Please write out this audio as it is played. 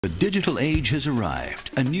The digital age has arrived.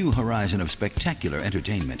 A new horizon of spectacular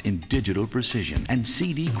entertainment in digital precision and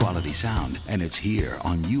CD quality sound. And it's here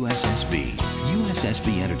on USSB.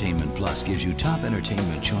 USSB Entertainment Plus gives you top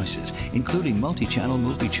entertainment choices, including multi-channel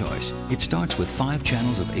movie choice. It starts with 5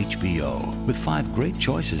 channels of HBO, with 5 great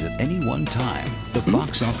choices at any one time. The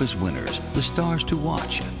box office winners, the stars to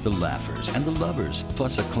watch, the laughers and the lovers,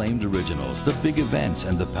 plus acclaimed originals, the big events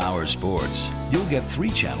and the power sports. You'll get 3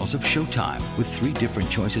 channels of Showtime with 3 different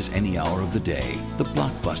choices any hour of the day. The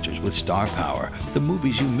blockbusters with star power, the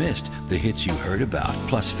movies you missed, the hits you heard about,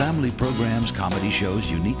 plus family programs, comedy shows,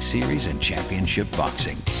 unique series, and championship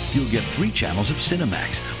boxing. You'll get 3 channels of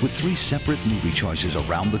Cinemax with 3 separate movie choices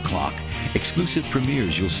around the clock. Exclusive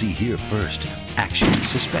premieres you'll see here first. Action,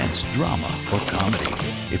 suspense, drama, or comedy.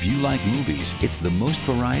 If you like movies, it's the most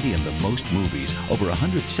variety and the most movies, over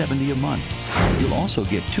 170 a month. You'll also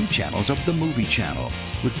get 2 channels of the Movie Channel,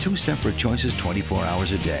 with 2 separate choices 24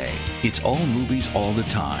 hours a day. It's all movies all the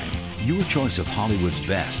time. Your choice of Hollywood's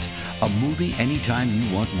best. A movie anytime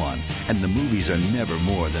you want one, and the movies are never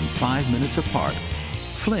more than 5 minutes apart.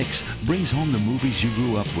 Flix brings home the movies you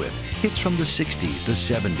grew up with. Hits from the 60s, the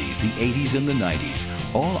 70s, the 80s, and the 90s.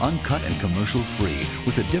 All uncut and commercial-free,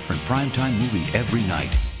 with a different primetime movie every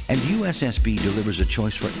night. And USSB delivers a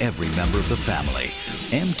choice for every member of the family.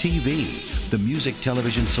 MTV, the music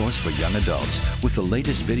television source for young adults, with the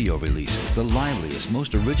latest video releases, the liveliest,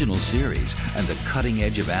 most original series, and the cutting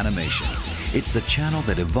edge of animation. It's the channel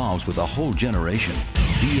that evolves with a whole generation.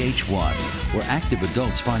 VH1, where active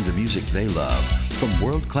adults find the music they love. From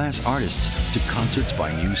world-class artists to concerts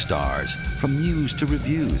by new stars. From news to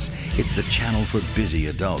reviews. It's the channel for busy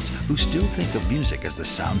adults who still think of music as the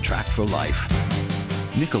soundtrack for life.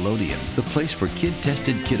 Nickelodeon, the place for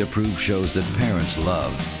kid-tested, kid-approved shows that parents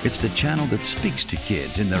love. It's the channel that speaks to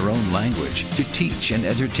kids in their own language, to teach and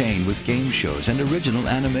entertain with game shows and original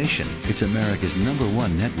animation. It's America's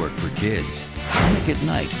 #1 network for kids. Nick at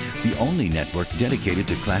Night, the only network dedicated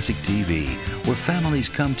to classic TV, where families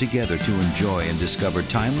come together to enjoy and discover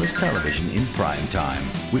timeless television in prime time.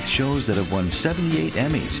 With shows that have won 78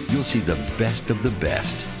 Emmys, you'll see the best of the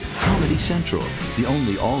best. Comedy Central, the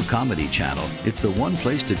only all-comedy channel. It's the one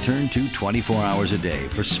place to turn to 24 hours a day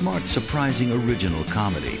for smart, surprising, original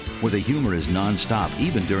comedy, where the humor is non-stop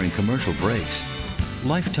even during commercial breaks.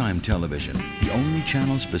 Lifetime Television, the only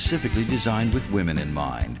channel specifically designed with women in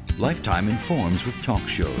mind. Lifetime informs with talk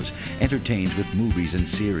shows, entertains with movies and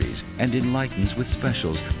series, and enlightens with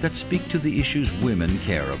specials that speak to the issues women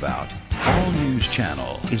care about. All News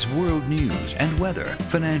Channel is world news and weather,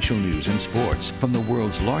 financial news and sports from the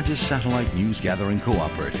world's largest satellite news gathering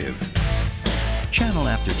cooperative. Channel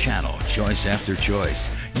after channel, choice after choice,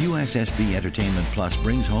 USSB Entertainment Plus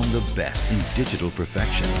brings home the best in digital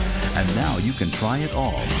perfection. And now you can try it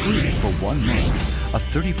all free for 1 month, a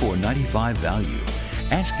 $34.95 value.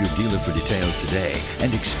 Ask your dealer for details today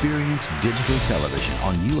and experience digital television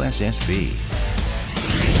on USSB.